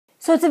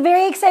So it's a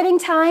very exciting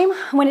time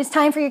when it's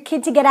time for your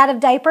kid to get out of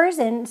diapers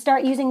and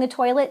start using the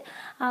toilet.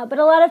 But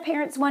a lot of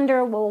parents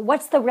wonder, well,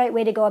 what's the right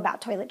way to go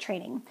about toilet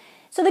training?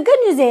 So the good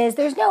news is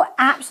there's no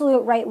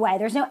absolute right way.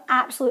 There's no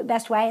absolute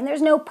best way, and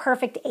there's no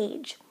perfect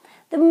age.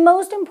 The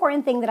most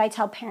important thing that I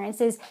tell parents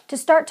is to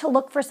start to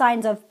look for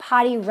signs of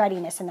potty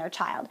readiness in their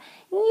child.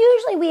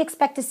 Usually we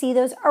expect to see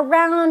those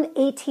around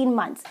 18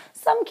 months.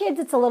 Some kids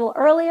it's a little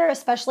earlier,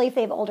 especially if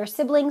they have older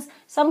siblings.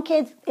 Some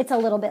kids it's a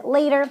little bit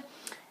later.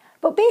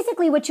 But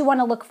basically what you want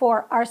to look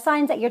for are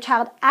signs that your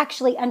child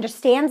actually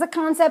understands the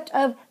concept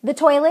of the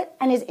toilet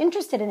and is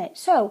interested in it.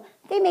 So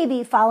they may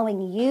be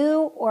following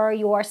you or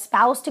your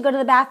spouse to go to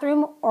the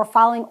bathroom, or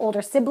following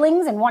older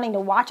siblings and wanting to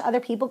watch other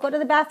people go to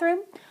the bathroom.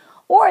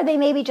 Or they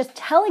may be just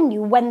telling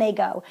you when they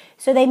go.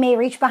 So they may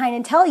reach behind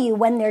and tell you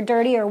when they're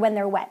dirty or when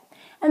they're wet.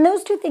 And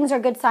those two things are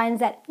good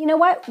signs that, you know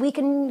what, we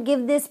can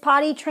give this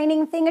potty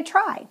training thing a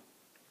try.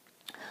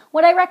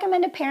 What I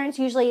recommend to parents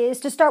usually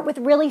is to start with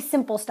really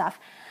simple stuff.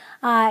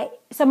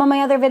 Some of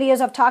my other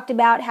videos I've talked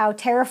about how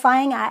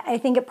terrifying I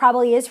think it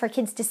probably is for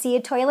kids to see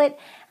a toilet.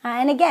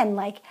 And again,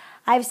 like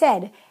I've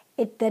said,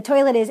 the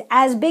toilet is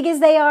as big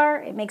as they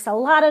are. It makes a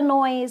lot of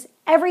noise.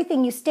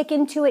 Everything you stick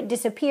into it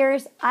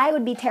disappears. I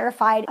would be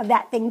terrified of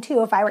that thing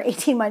too if I were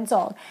 18 months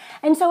old.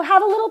 And so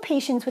have a little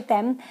patience with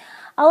them.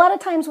 A lot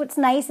of times what's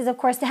nice is, of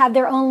course, to have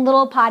their own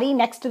little potty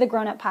next to the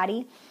grown-up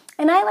potty.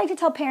 And I like to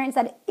tell parents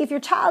that if your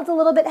child's a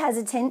little bit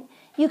hesitant,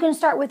 you can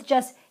start with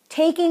just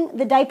taking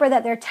the diaper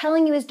that they're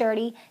telling you is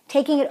dirty,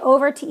 taking it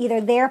over to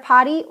either their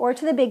potty or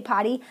to the big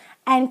potty,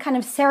 and kind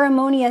of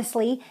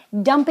ceremoniously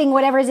dumping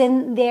whatever's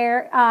in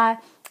their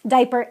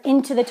diaper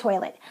into the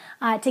toilet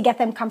to get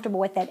them comfortable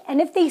with it.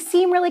 And if they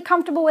seem really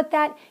comfortable with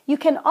that, you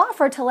can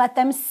offer to let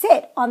them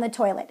sit on the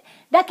toilet.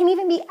 That can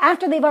even be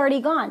after they've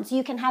already gone. So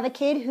you can have a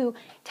kid who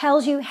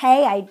tells you,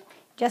 hey, I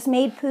just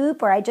made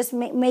poop or I just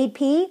made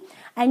pee,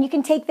 and you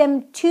can take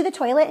them to the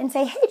toilet and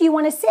say, hey, do you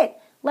want to sit?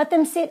 Let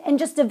them sit and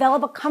just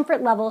develop a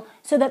comfort level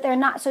so that they're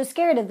not so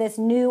scared of this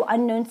new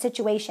unknown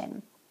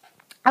situation.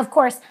 Of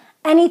course,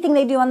 anything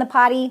they do on the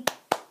potty,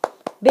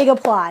 big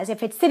applause.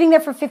 If it's sitting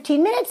there for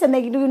 15 minutes and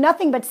they do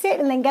nothing but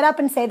sit and then get up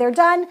and say they're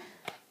done,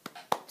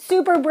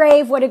 super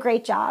brave, what a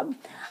great job.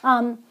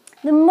 The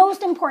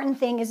most important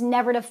thing is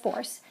never to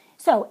force.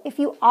 So if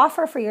you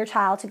offer for your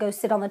child to go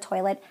sit on the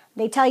toilet,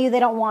 they tell you they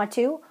don't want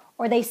to,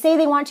 or they say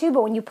they want to,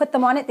 but when you put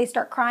them on it, they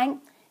start crying,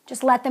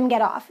 just let them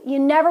get off. You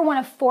never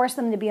want to force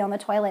them to be on the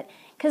toilet,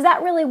 because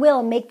that really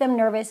will make them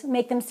nervous,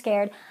 make them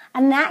scared,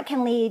 and that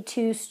can lead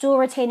to stool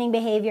retaining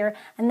behavior,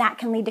 and that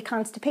can lead to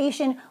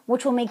constipation,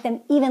 which will make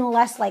them even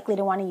less likely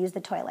to want to use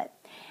the toilet.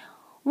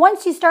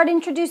 Once you start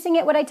introducing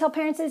it, what I tell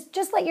parents is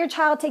just let your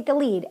child take the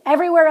lead.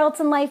 Everywhere else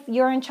in life,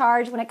 you're in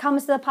charge. When it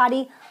comes to the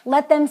potty,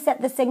 let them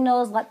set the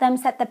signals, let them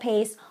set the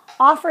pace,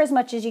 offer as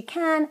much as you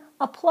can,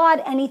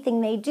 applaud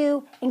anything they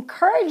do,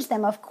 encourage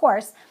them, of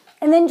course,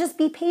 and then just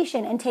be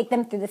patient and take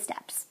them through the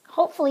steps.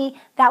 Hopefully,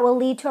 that will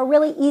lead to a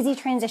really easy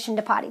transition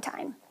to potty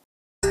time.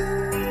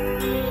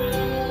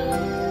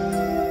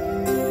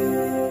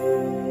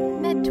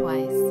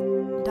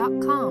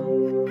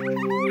 Medtwice.com